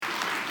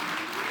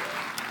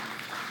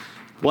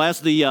Well,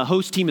 as the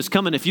host team is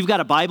coming, if you've got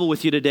a Bible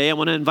with you today, I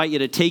want to invite you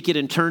to take it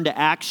and turn to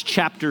Acts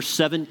chapter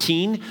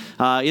 17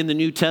 in the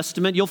New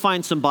Testament. You'll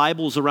find some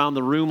Bibles around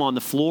the room on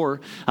the floor.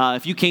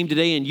 If you came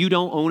today and you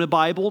don't own a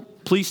Bible,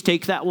 please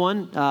take that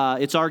one.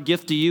 It's our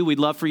gift to you. We'd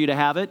love for you to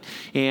have it,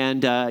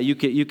 and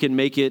you can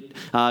make it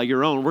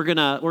your own. We're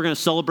gonna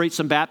celebrate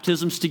some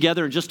baptisms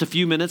together in just a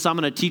few minutes. I'm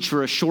going to teach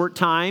for a short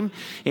time,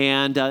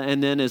 and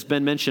then as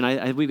Ben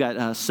mentioned, we've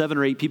got 7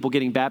 or 8 people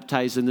getting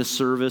baptized in this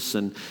service,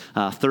 and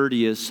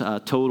 30 is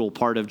total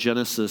part of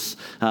Genesis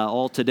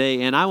all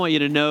today. And I want you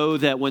to know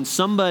that when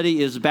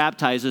somebody is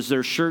baptized, as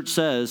their shirt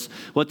says,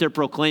 what they're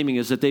proclaiming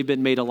is that they've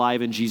been made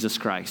alive in Jesus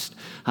Christ.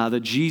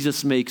 That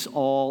Jesus makes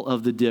all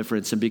of the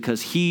difference, and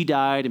because he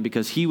died and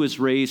because he was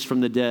raised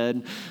from the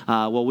dead,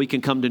 we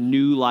can come to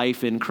new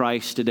life in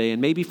Christ today.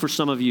 And maybe for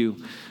some of you,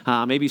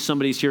 maybe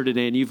somebody's here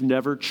today and you've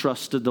never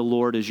trusted the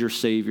Lord as your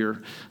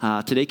Savior.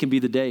 Today can be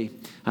the day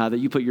that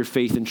you put your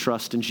faith and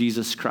trust in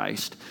Jesus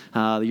Christ,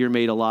 that you're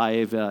made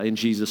alive in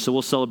Jesus. So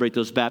we'll celebrate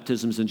those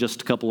baptisms in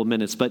just a couple of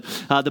minutes. But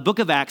the book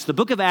of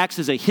Acts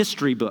is a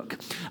history book.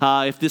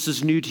 If this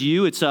is new to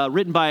you, it's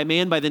written by a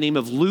man by the name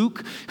of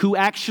Luke, who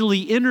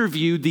actually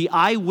interviewed the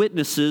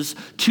eyewitnesses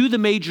to the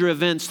major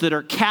events that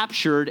are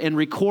captured and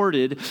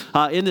recorded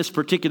in this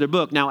particular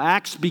book. Now,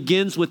 Acts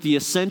begins with the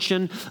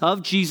ascension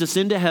of Jesus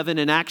into heaven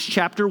in Acts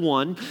chapter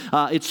 1.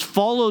 It's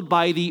followed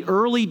by the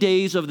early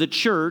days of the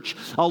church,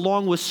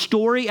 along with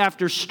story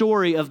after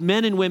story of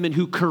men and women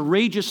who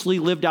courageously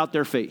lived out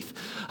their faith.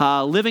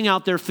 Living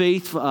out their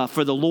faith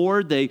for the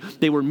Lord.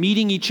 They were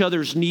meeting each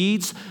other's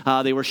needs.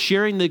 They were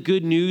sharing the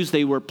good news.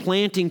 They were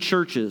planting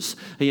churches,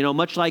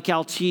 much like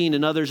Altine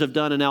and others have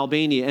done in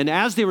Albania. And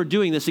as they were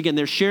doing this, again,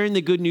 they're sharing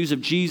the good news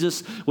of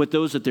Jesus with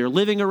those that they're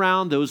living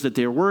around, those that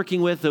they're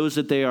working with, those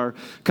that they are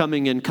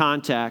coming in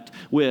contact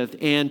with.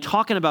 And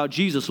talking about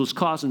Jesus was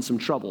causing some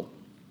trouble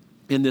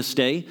in this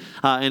day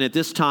and at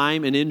this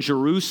time and in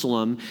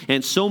Jerusalem,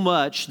 and so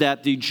much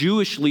that the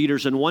Jewish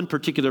leaders in one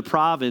particular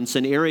province,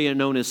 an area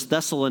known as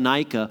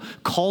Thessalonica,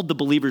 called the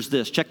believers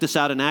this. Check this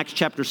out in Acts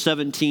chapter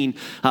 17,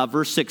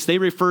 verse 6. They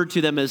referred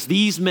to them as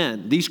these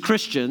men, these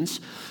Christians,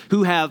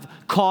 who have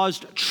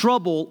caused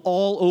trouble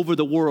all over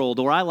the world.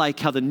 Or I like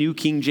how the New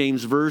King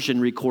James Version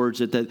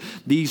records it, that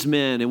these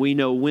men, and we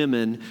know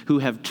women, who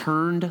have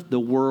turned the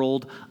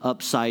world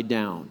upside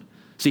down.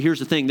 See, here's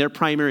the thing. Their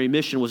primary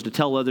mission was to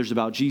tell others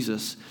about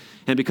Jesus.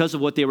 And because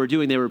of what they were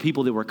doing, there were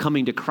people that were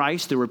coming to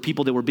Christ. There were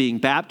people that were being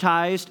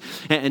baptized.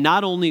 And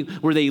not only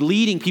were they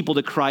leading people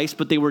to Christ,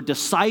 but they were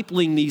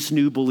discipling these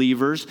new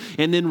believers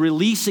and then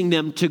releasing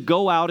them to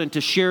go out and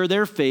to share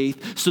their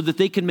faith so that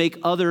they can make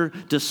other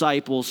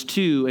disciples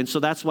too. And so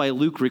that's why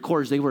Luke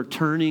records they were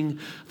turning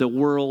the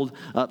world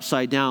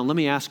upside down. Let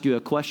me ask you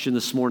a question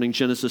this morning,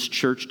 Genesis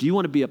Church. Do you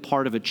want to be a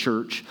part of a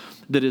church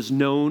that is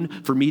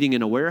known for meeting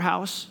in a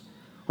warehouse?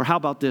 Or how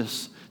about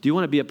this? Do you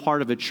want to be a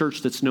part of a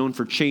church that's known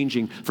for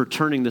changing, for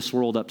turning this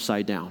world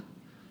upside down?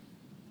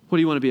 What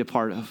do you want to be a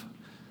part of?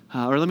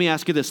 Or let me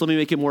ask you this. Let me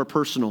make it more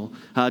personal.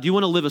 Do you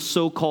want to live a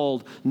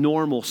so-called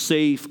normal,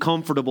 safe,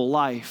 comfortable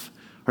life?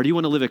 Or do you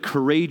want to live a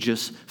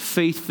courageous,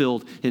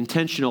 faith-filled,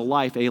 intentional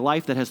life, a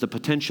life that has the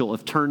potential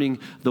of turning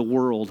the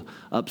world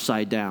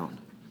upside down?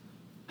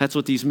 That's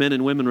what these men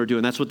and women were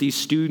doing. That's what these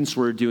students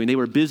were doing. They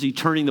were busy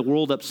turning the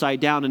world upside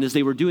down. And as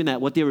they were doing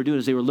that, what they were doing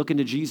is they were looking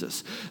to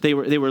Jesus. They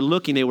were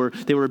looking. They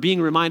were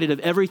being reminded of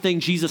everything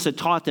Jesus had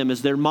taught them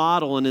as their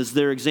model and as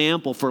their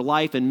example for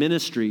life and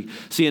ministry.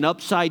 See, an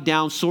upside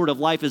down sort of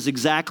life is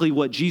exactly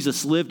what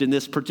Jesus lived in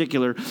this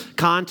particular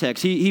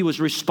context. He was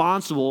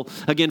responsible,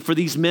 again, for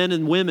these men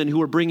and women who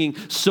were bringing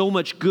so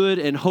much good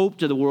and hope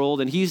to the world.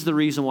 And he's the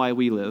reason why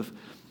we live.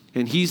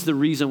 And he's the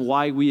reason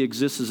why we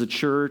exist as a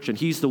church, and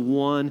he's the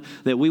one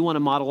that we want to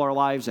model our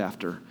lives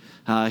after.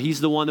 He's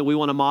the one that we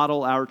want to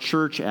model our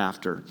church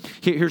after.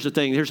 Here's the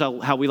thing. Here's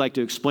how we like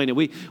to explain it.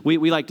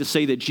 We like to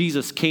say that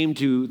Jesus came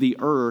to the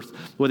earth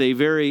with a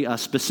very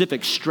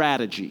specific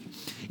strategy.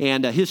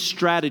 And his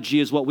strategy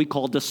is what we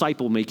call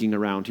disciple making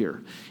around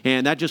here.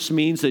 And that just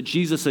means that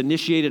Jesus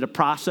initiated a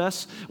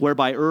process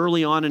whereby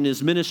early on in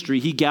his ministry,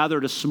 he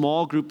gathered a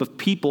small group of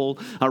people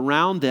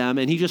around them,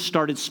 and he just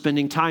started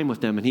spending time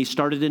with them, and he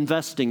started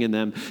investing in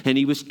them, and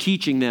he was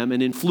teaching them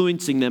and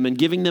influencing them and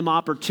giving them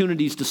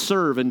opportunities to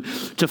serve and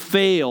to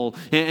fail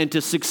and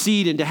to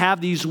succeed and to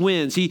have these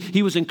wins.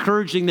 He was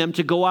encouraging them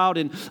to go out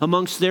and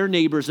amongst their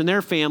neighbors and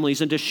their families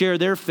and to share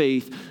their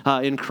faith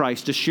in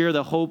Christ, to share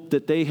the hope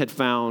that they had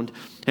found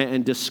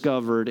and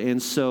discovered.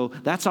 And so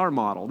that's our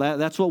model.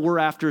 That's what we're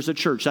after as a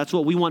church. That's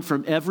what we want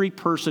from every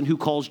person who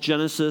calls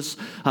Genesis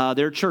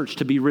their church,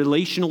 to be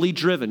relationally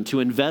driven, to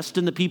invest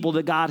in the people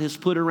that God has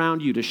put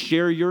around you, to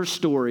share your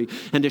story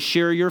and to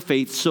share your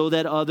faith so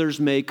that others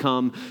may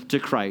come to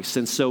Christ.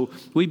 And so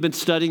we've been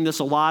studying this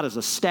a lot as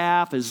a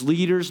staff, as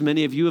leaders.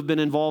 Many of you have been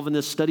involved in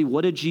this study.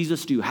 What did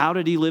Jesus do? How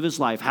did he live his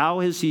life? How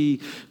has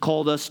he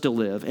called us to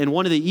live? And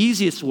one of the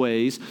easiest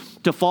ways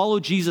to follow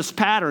Jesus'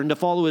 pattern, to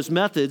follow his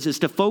methods, is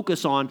to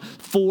focus on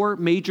 4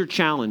 major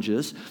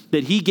challenges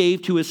that he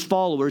gave to his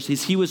followers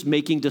as he was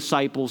making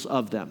disciples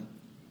of them.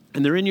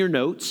 And they're in your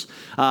notes.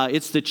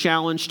 It's the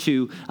challenge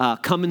to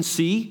come and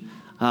see.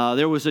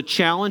 There was a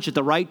challenge at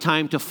the right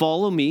time to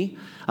follow me.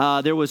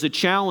 There was a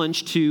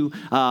challenge to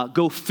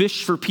go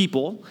fish for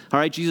people. All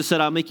right, Jesus said,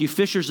 I'll make you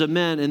fishers of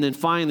men. And then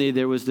finally,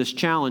 there was this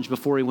challenge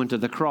before he went to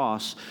the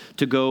cross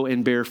to go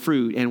and bear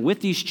fruit. And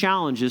with these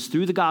challenges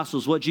through the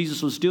Gospels, what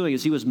Jesus was doing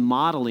is he was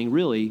modeling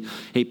really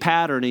a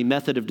pattern, a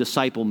method of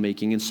disciple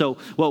making. And so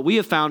what we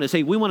have found is,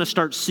 hey, we want to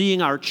start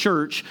seeing our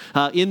church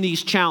in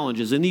these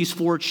challenges, in these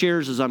 4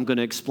 chairs, as I'm going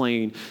to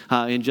explain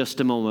in just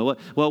a moment.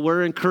 What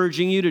we're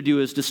encouraging you to do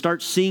is to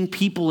start seeing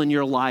people in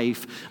your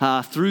life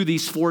through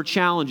these 4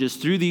 challenges,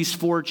 through these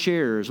 4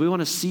 chairs. We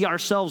want to see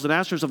ourselves and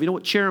ask ourselves,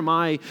 what chair am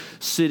I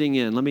sitting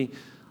in?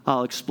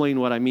 I'll explain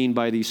what I mean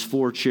by these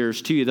 4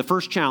 chairs to you. The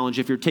first challenge,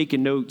 if you're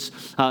taking notes,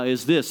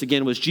 is this.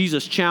 Again, was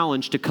Jesus'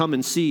 challenge to come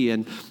and see.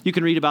 And you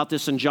can read about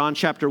this in John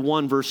chapter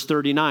 1, verse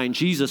 39.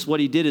 Jesus,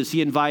 what he did is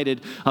he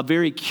invited a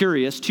very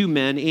curious 2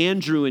 men,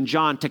 Andrew and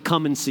John, to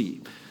come and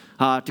see.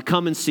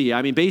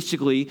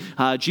 Basically,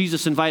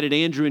 Jesus invited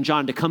Andrew and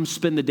John to come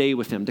spend the day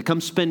with him, to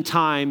come spend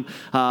time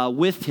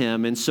with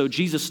him. And so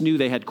Jesus knew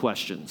they had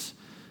questions.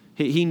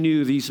 He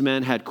knew these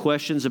men had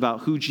questions about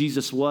who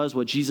Jesus was,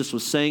 what Jesus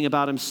was saying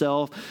about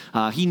himself.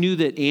 He knew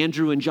that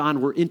Andrew and John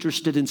were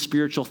interested in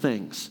spiritual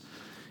things.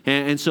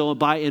 And so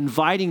by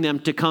inviting them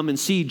to come and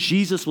see,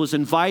 Jesus was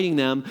inviting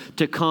them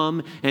to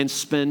come and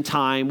spend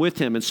time with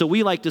him. And so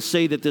we like to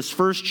say that this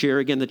first chair,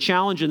 again, the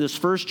challenge in this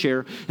first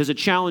chair is a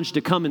challenge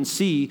to come and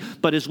see.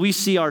 But as we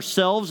see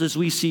ourselves, as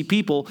we see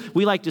people,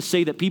 we like to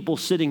say that people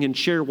sitting in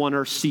chair 1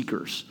 are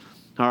seekers.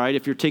 All right,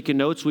 if you're taking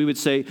notes, we would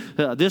say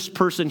this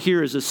person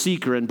here is a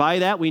seeker. And by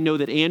that, we know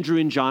that Andrew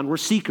and John were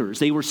seekers.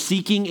 They were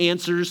seeking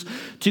answers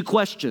to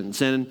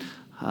questions. And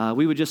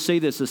we would just say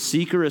this: a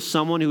seeker is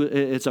someone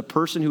it's a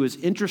person who is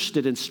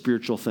interested in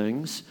spiritual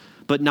things,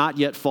 but not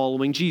yet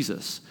following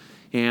Jesus.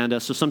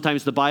 And so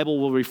sometimes the Bible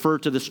will refer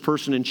to this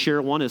person in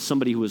chair 1 as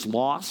somebody who is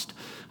lost.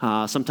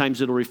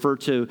 Sometimes it'll refer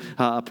to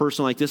a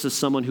person like this as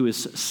someone who is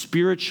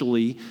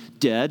spiritually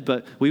dead.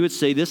 But we would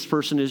say this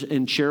person is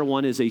in chair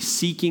 1 is a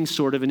seeking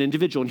sort of an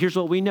individual. And here's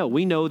what we know.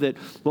 We know that,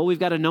 we've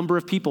got a number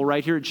of people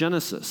right here at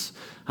Genesis,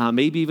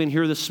 maybe even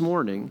here this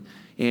morning.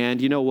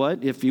 And you know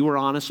what? If you were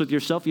honest with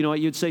yourself, you know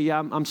what? You'd say, yeah,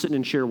 I'm sitting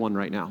in chair 1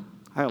 right now.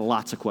 I have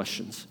lots of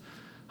questions.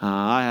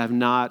 I have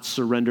not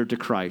surrendered to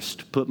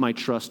Christ, put my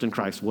trust in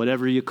Christ,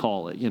 whatever you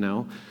call it,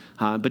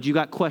 But you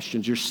got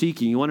questions. You're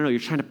seeking. You want to know. You're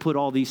trying to put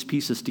all these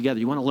pieces together.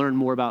 You want to learn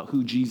more about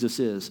who Jesus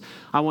is.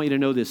 I want you to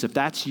know this. If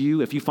that's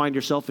you, if you find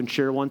yourself in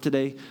chair 1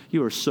 today,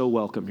 you are so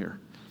welcome here.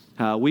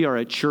 We are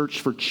a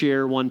church for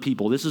chair 1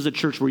 people. This is a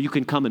church where you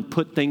can come and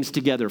put things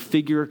together,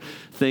 figure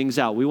things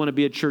out. We want to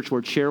be a church where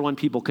chair 1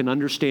 people can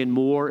understand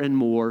more and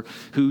more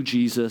who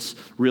Jesus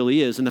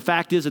really is. And the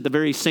fact is, at the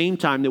very same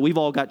time that we've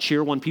all got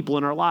chair 1 people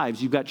in our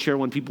lives, you've got chair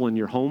 1 people in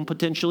your home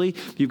potentially.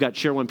 You've got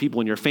chair 1 people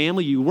in your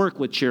family. You work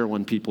with chair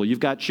 1 people. You've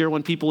got chair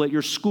 1 people at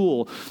your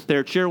school. There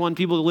are chair 1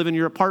 people who live in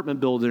your apartment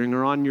building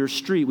or on your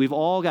street. We've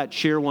all got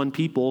chair 1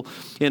 people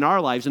in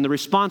our lives. And the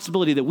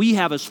responsibility that we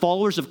have as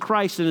followers of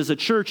Christ and as a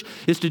church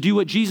is to do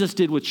what Jesus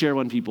did with chair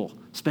 1 people.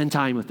 Spend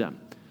time with them.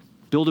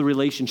 Build a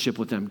relationship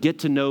with them. Get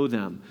to know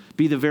them.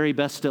 Be the very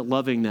best at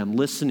loving them,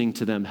 listening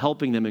to them,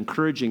 helping them,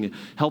 encouraging,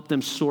 help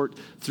them sort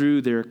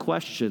through their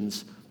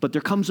questions. But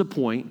there comes a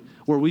point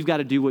where we've got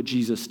to do what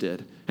Jesus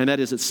did. And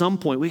that is, at some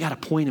point, we got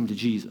to point them to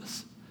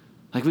Jesus.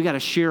 We got to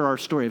share our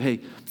story of,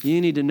 hey,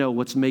 you need to know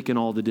what's making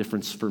all the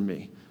difference for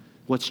me.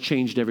 What's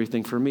changed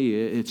everything for me?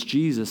 It's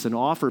Jesus. And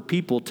offer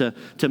people to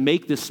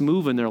make this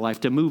move in their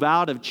life, to move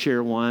out of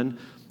chair 1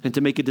 and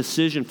to make a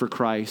decision for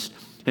Christ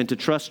and to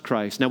trust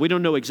Christ. Now, we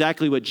don't know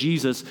exactly what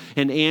Jesus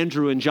and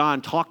Andrew and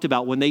John talked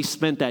about when they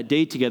spent that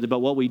day together, but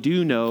what we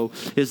do know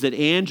is that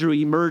Andrew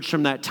emerged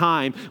from that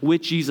time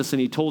with Jesus, and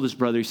he told his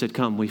brother, he said,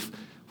 come, we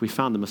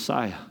found the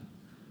Messiah.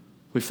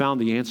 We found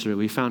the answer.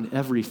 We found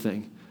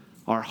everything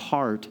our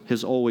heart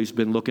has always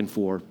been looking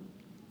for.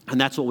 And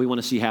that's what we want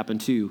to see happen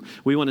too.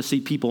 We want to see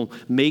people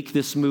make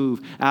this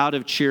move out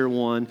of chair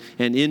 1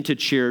 and into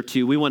chair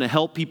 2. We want to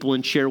help people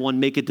in chair 1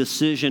 make a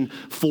decision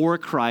for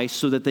Christ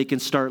so that they can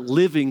start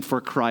living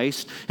for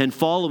Christ and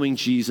following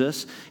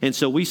Jesus. And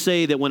so we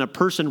say that when a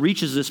person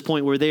reaches this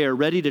point where they are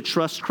ready to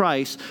trust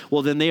Christ,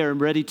 well, then they are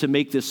ready to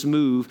make this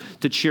move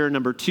to chair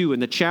number 2.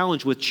 And the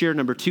challenge with chair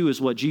number 2 is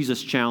what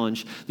Jesus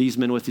challenged these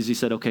men with, is he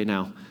said, okay,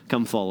 now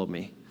come follow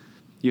me.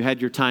 You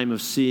had your time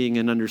of seeing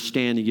and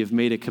understanding. You've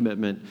made a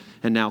commitment,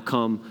 and now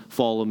come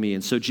follow me.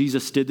 And so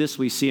Jesus did this.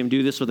 We see him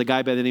do this with a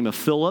guy by the name of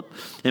Philip.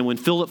 And when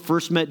Philip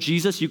first met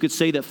Jesus, you could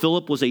say that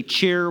Philip was a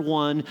chair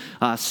 1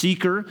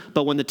 seeker.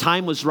 But when the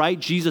time was right,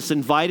 Jesus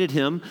invited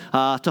him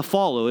to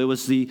follow. It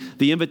was the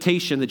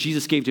invitation that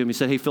Jesus gave to him. He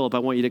said, hey, Philip, I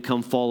want you to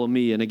come follow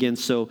me. And again,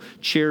 so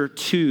chair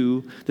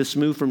 2, this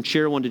move from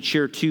chair 1 to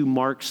chair 2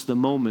 marks the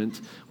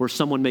moment where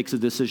someone makes a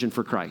decision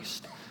for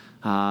Christ.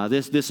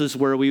 This is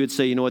where we would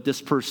say, you know what,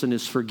 this person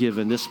is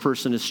forgiven. This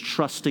person is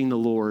trusting the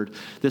Lord.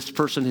 This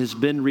person has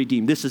been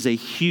redeemed. This is a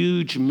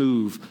huge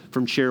move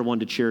from chair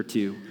 1 to chair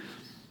 2.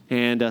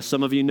 And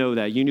some of you know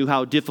that. You knew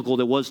how difficult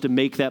it was to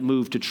make that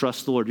move to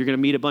trust the Lord. You're going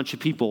to meet a bunch of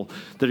people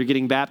that are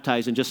getting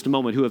baptized in just a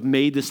moment who have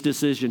made this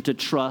decision to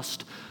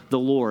trust the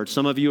Lord.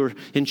 Some of you are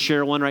in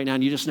Share One right now,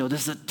 and you just know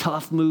this is a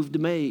tough move to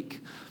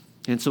make.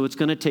 And so it's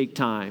going to take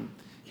time.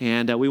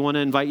 And we want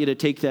to invite you to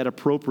take that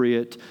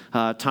appropriate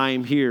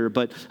time here.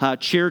 But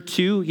Chair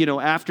 2,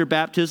 after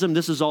baptism,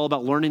 this is all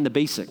about learning the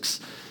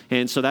basics.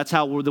 And so that's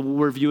how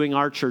we're viewing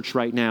our church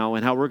right now,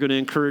 and how we're going to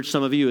encourage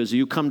some of you as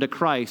you come to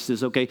Christ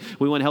is, okay,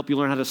 we want to help you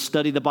learn how to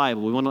study the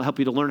Bible. We want to help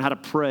you to learn how to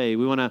pray.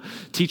 We want to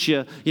teach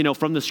you,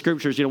 from the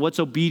scriptures, what's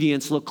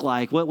obedience look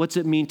like? What's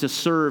it mean to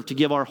serve, to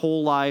give our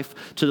whole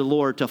life to the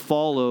Lord, to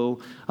follow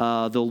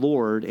the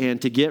Lord,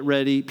 and to get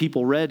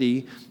people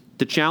ready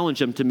to challenge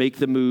them to make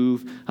the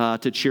move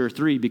to Chair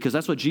 3, because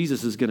that's what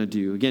Jesus is going to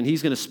do. Again,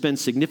 he's going to spend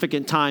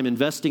significant time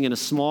investing in a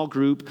small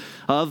group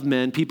of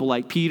men, people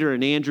like Peter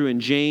and Andrew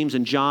and James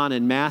and John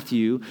and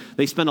Matthew.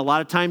 They spend a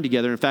lot of time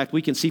together. In fact,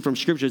 we can see from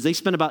scriptures, they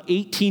spent about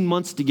 18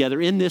 months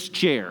together in this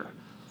chair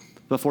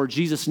before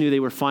Jesus knew they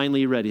were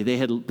finally ready.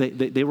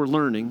 They were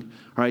learning,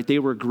 all right? They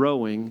were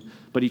growing,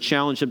 but he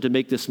challenged them to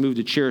make this move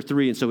to Chair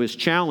 3. And so his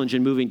challenge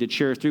in moving to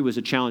Chair 3 was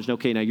a challenge.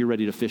 Okay, now you're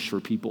ready to fish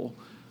for people.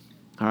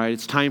 All right,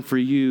 it's time for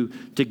you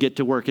to get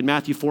to work. In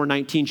Matthew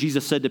 4:19,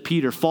 Jesus said to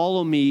Peter,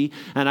 "Follow me,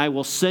 and I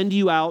will send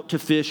you out to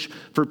fish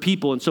for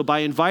people." And so by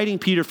inviting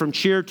Peter from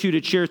Chair 2 to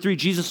Chair 3,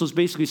 Jesus was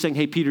basically saying,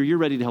 hey, Peter, you're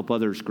ready to help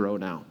others grow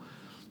now.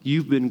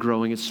 You've been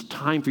growing. It's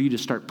time for you to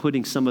start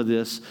putting some of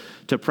this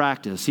to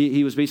practice.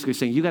 He was basically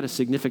saying, you got a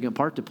significant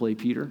part to play,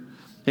 Peter,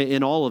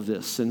 in all of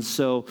this. And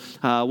so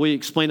we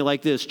explain it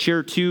like this.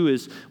 Chair 2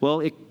 is,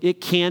 it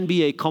can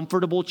be a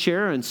comfortable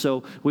chair. And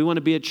so we want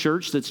to be a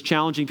church that's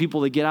challenging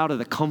people to get out of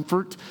the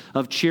comfort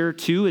of Chair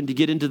 2 and to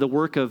get into the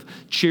work of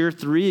Chair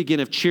 3. Again,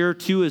 if Chair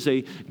 2 is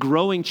a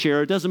growing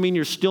chair, it doesn't mean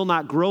you're still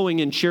not growing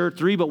in Chair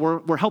 3, but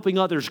we're helping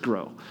others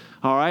grow.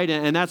 All right,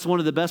 and that's one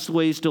of the best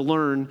ways to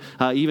learn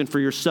even for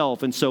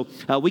yourself. And so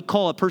we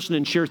call a person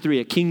in Chair 3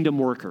 a kingdom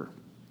worker.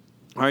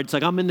 All right, it's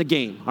like I'm in the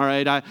game. All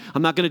right,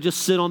 I'm not going to just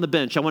sit on the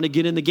bench. I want to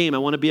get in the game. I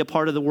want to be a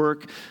part of the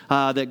work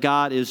that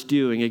God is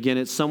doing. Again,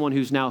 it's someone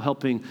who's now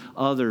helping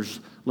others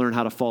learn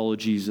how to follow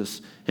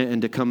Jesus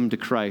and to come to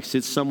Christ.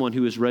 It's someone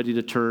who is ready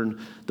to turn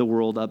the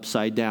world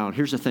upside down.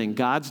 Here's the thing.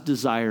 God's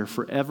desire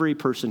for every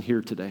person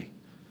here today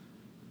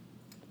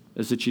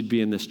is that you'd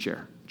be in this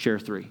chair, Chair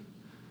 3.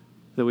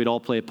 That we'd all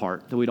play a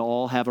part, that we'd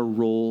all have a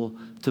role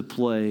to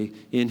play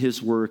in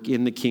his work,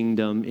 in the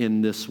kingdom,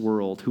 in this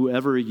world,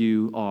 whoever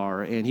you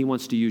are. And he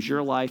wants to use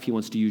your life. He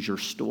wants to use your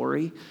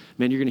story.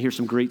 Man, you're going to hear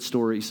some great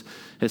stories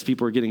as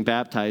people are getting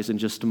baptized in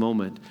just a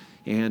moment.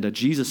 And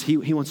Jesus,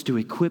 he wants to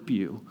equip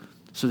you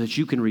so that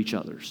you can reach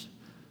others,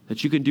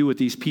 that you can do what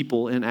these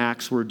people in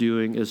Acts were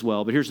doing as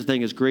well. But here's the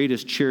thing, as great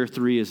as Chair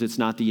 3 is, it's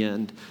not the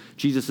end.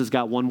 Jesus has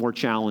got one more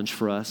challenge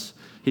for us.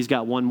 He's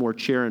got one more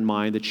chair in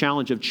mind. The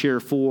challenge of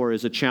Chair 4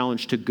 is a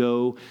challenge to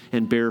go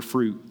and bear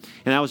fruit.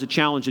 And that was a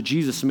challenge that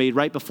Jesus made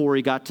right before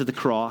he got to the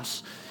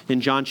cross.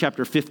 In John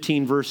chapter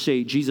 15, verse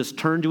 8, Jesus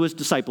turned to his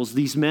disciples,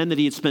 these men that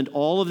he had spent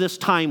all of this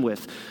time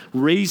with,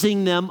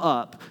 raising them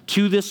up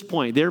to this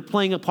point. They're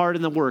playing a part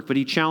in the work, but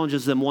he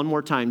challenges them one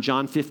more time.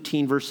 John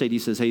 15, verse 8, he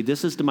says, hey,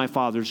 this is to my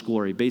Father's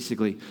glory.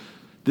 Basically,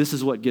 this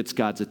is what gets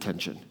God's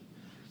attention,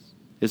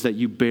 is that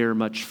you bear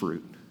much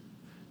fruit,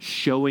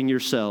 showing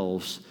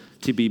yourselves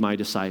to be my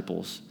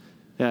disciples.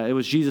 It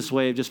was Jesus'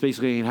 way of just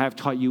basically, I've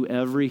taught you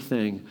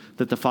everything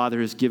that the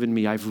Father has given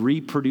me. I've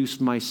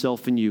reproduced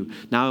myself in you.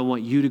 Now I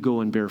want you to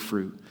go and bear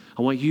fruit.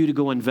 I want you to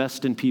go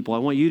invest in people. I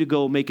want you to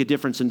go make a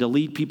difference and to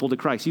lead people to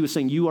Christ. He was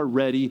saying you are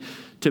ready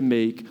to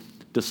make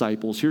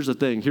disciples. Here's the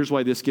thing. Here's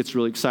why this gets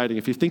really exciting.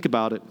 If you think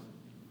about it,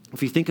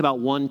 if you think about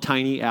one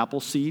tiny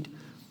apple seed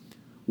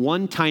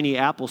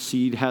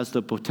has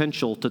the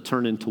potential to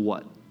turn into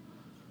what?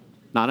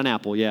 Not an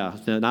apple, yeah.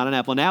 Not an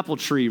apple. An apple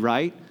tree,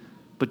 right?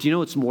 But do you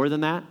know it's more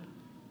than that?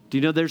 Do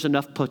you know there's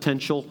enough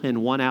potential in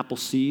one apple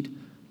seed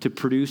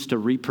to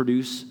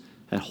reproduce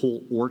a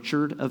whole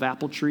orchard of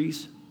apple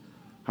trees?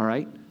 All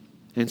right?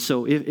 And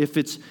so if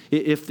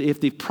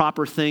the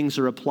proper things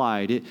are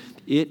applied,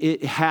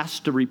 it has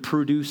to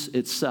reproduce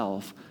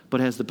itself, but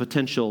has the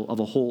potential of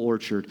a whole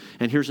orchard.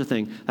 And here's the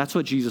thing. That's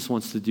what Jesus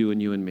wants to do in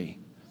you and me.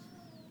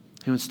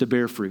 He wants to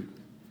bear fruit.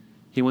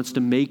 He wants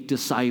to make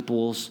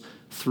disciples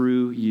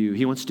through you.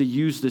 He wants to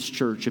use this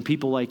church and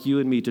people like you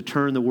and me to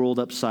turn the world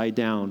upside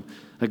down,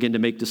 again, to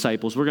make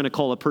disciples. We're going to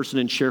call a person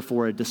in Chair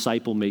 4 a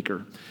disciple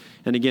maker.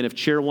 And again, if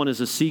Chair 1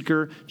 is a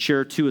seeker,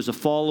 Chair 2 is a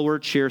follower,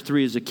 Chair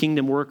 3 is a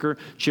kingdom worker,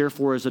 Chair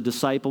 4 is a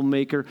disciple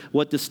maker.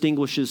 What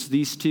distinguishes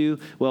these two?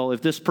 Well,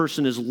 if this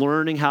person is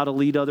learning how to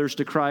lead others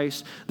to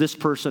Christ, this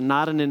person,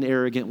 not in an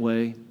arrogant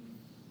way,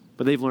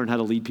 but they've learned how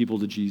to lead people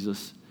to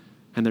Jesus.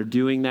 And they're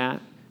doing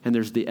that. And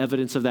there's the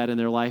evidence of that in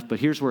their life. But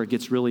here's where it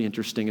gets really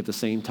interesting at the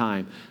same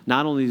time.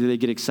 Not only do they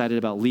get excited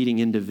about leading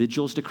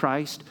individuals to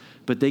Christ,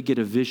 but they get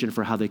a vision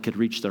for how they could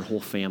reach their whole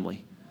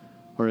family,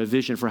 or a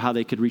vision for how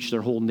they could reach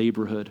their whole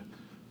neighborhood,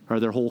 or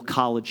their whole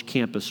college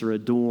campus or a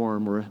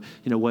dorm or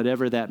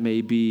whatever that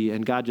may be.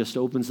 And God just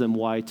opens them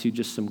wide to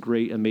just some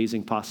great,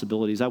 amazing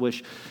possibilities. I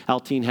wish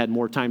Alteen had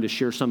more time to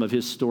share some of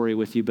his story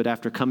with you, but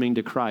after coming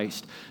to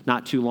Christ,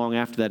 not too long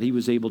after that, he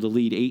was able to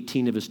lead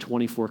 18 of his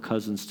 24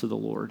 cousins to the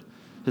Lord.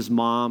 His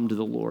mom to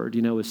the Lord,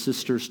 his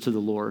sisters to the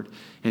Lord,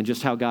 and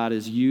just how God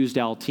has used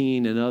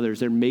Alteen and others.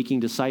 They're making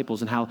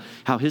disciples, and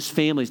how his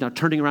family is now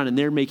turning around and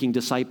they're making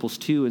disciples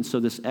too. And so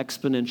this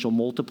exponential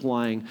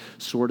multiplying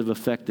sort of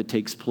effect that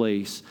takes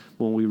place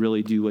when we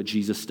really do what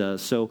Jesus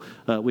does. So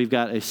we've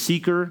got a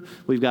seeker,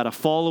 we've got a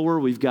follower,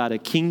 we've got a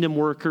kingdom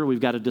worker, we've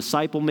got a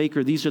disciple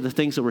maker. These are the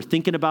things that we're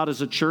thinking about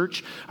as a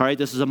church. All right,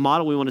 this is a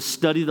model. We want to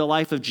study the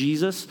life of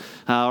Jesus.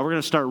 We're going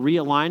to start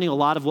realigning a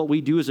lot of what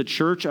we do as a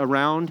church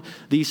around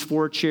these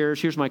four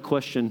chairs. Here's my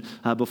question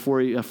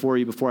before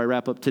I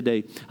wrap up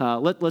today.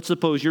 Let's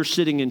suppose you're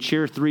sitting in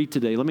chair 3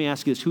 today. Let me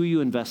ask you this. Who are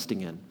you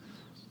investing in?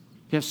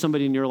 You have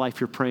somebody in your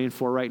life you're praying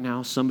for right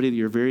now, somebody that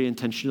you're very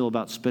intentional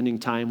about spending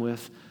time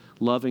with,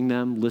 loving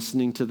them,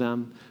 listening to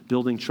them,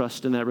 building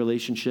trust in that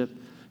relationship.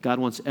 God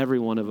wants every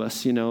one of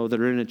us, that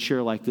are in a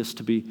chair like this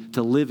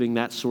to living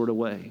that sort of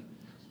way.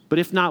 But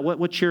if not,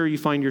 what chair you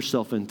find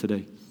yourself in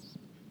today?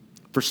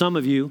 For some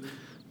of you,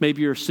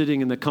 maybe you're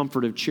sitting in the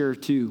comfort of chair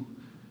 2.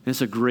 And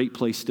it's a great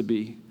place to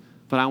be.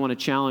 But I want to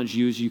challenge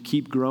you as you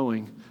keep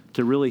growing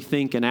to really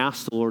think and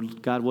ask the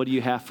Lord, God, what do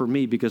you have for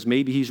me? Because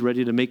maybe he's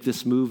ready to make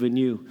this move in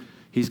you.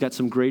 He's got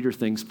some greater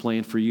things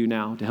planned for you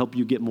now to help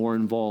you get more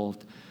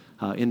involved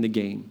in the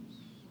game.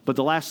 But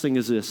the last thing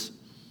is this.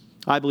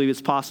 I believe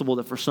it's possible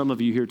that for some of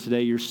you here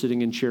today, you're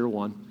sitting in chair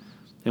 1.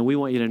 And we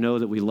want you to know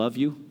that we love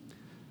you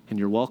and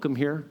you're welcome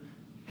here.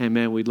 And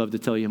man, we'd love to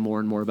tell you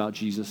more and more about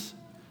Jesus.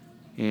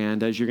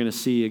 And as you're going to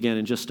see again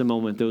in just a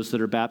moment, those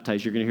that are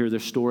baptized, you're going to hear their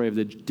story of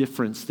the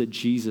difference that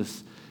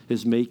Jesus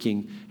is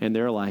making in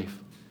their life.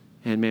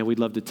 And man, we'd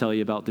love to tell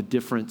you about the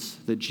difference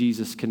that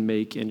Jesus can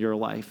make in your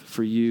life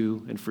for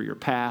you and for your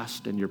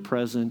past and your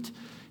present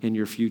and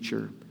your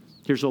future.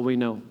 Here's what we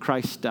know.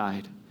 Christ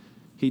died.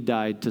 He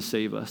died to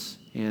save us.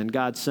 And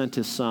God sent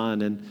his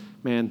son. And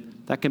man,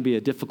 that can be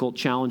a difficult,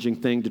 challenging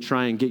thing to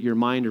try and get your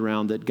mind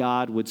around, that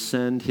God would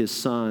send his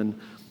son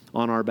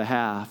on our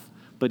behalf.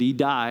 But he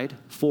died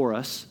for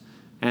us.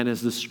 And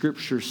as the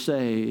scriptures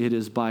say, it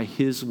is by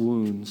his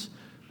wounds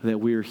that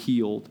we are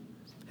healed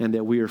and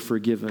that we are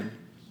forgiven.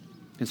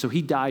 And so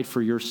he died for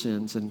your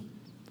sins. And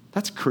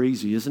that's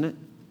crazy, isn't it?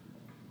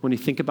 When you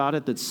think about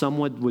it, that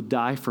someone would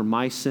die for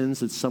my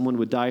sins, that someone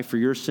would die for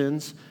your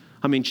sins.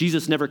 I mean,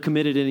 Jesus never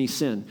committed any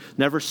sin,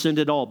 never sinned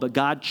at all, but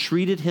God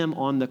treated him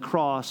on the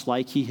cross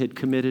like he had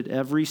committed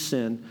every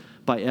sin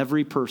by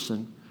every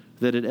person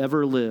that had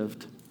ever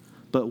lived.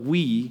 But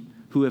we,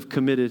 who have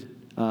committed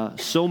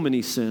so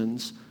many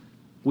sins,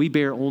 we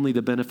bear only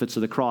the benefits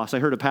of the cross. I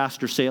heard a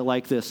pastor say it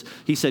like this.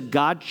 He said,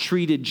 God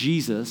treated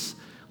Jesus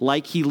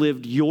like he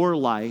lived your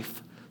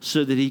life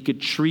so that he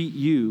could treat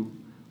you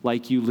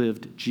like you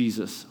lived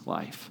Jesus'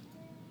 life.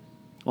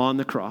 On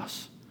the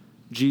cross,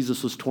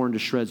 Jesus was torn to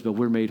shreds, but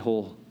we're made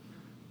whole.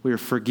 We are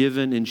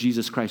forgiven in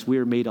Jesus Christ. We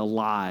are made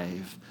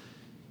alive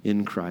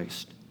in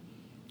Christ.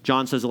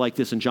 John says it like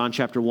this in John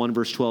chapter 1,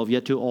 verse 12.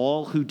 Yet to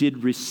all who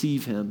did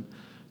receive him,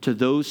 to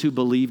those who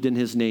believed in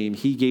his name,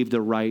 he gave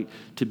the right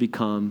to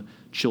become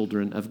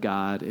children of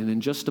God. And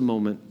in just a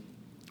moment,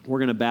 we're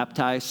going to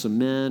baptize some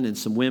men and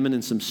some women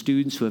and some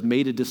students who have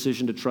made a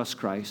decision to trust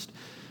Christ.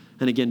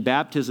 And again,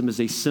 baptism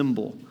is a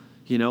symbol,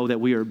 that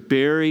we are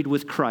buried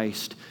with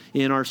Christ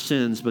in our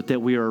sins, but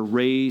that we are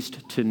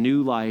raised to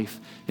new life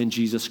in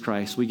Jesus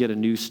Christ. We get a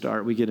new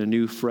start. We get a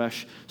new,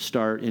 fresh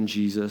start in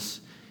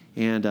Jesus.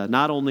 And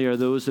not only are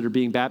those that are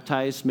being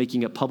baptized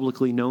making it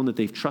publicly known that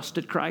they've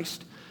trusted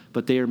Christ,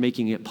 but they are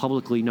making it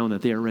publicly known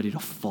that they are ready to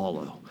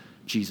follow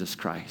Jesus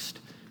Christ.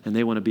 And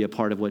they want to be a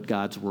part of what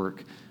God's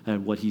work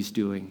and what he's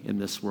doing in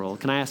this world.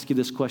 Can I ask you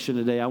this question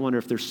today? I wonder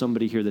if there's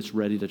somebody here that's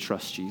ready to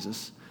trust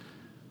Jesus.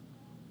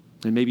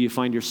 And maybe you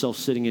find yourself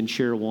sitting in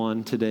chair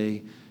 1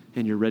 today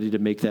and you're ready to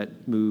make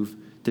that move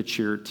to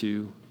chair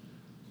 2,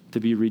 to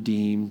be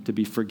redeemed, to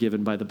be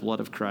forgiven by the blood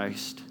of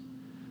Christ.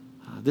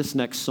 This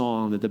next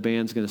song that the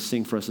band's going to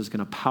sing for us is going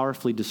to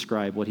powerfully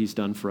describe what he's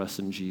done for us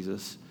in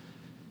Jesus.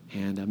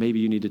 And maybe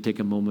you need to take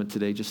a moment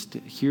today just to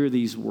hear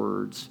these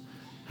words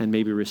and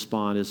maybe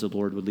respond as the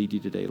Lord would lead you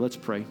today. Let's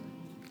pray.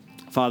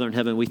 Father in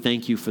heaven, we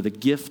thank you for the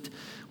gift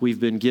we've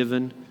been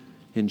given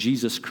in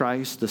Jesus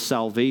Christ, the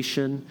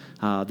salvation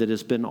that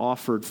has been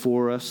offered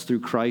for us through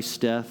Christ's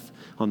death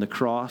on the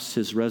cross,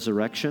 his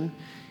resurrection.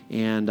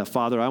 And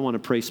Father, I want to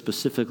pray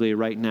specifically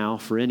right now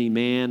for any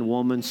man,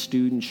 woman,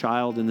 student,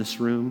 child in this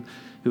room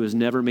who has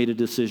never made a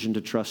decision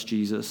to trust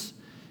Jesus.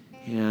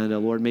 And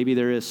Lord, maybe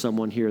there is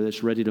someone here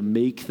that's ready to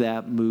make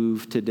that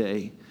move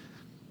today.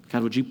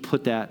 God, would you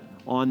put that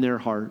on their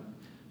heart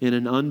in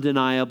an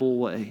undeniable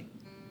way?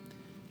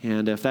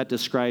 And if that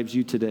describes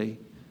you today,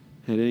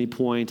 at any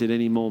point, at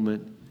any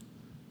moment,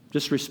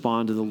 just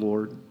respond to the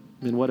Lord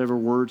in whatever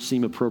words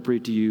seem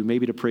appropriate to you.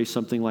 Maybe to pray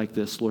something like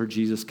this: Lord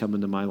Jesus, come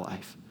into my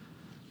life.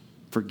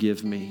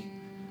 Forgive me.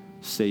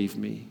 Save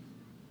me.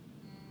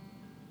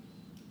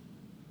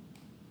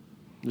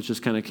 Let's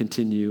just kind of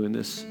continue in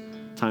this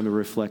time of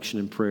reflection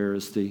and prayer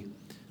as the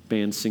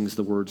band sings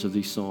the words of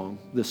this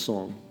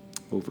song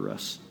over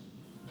us.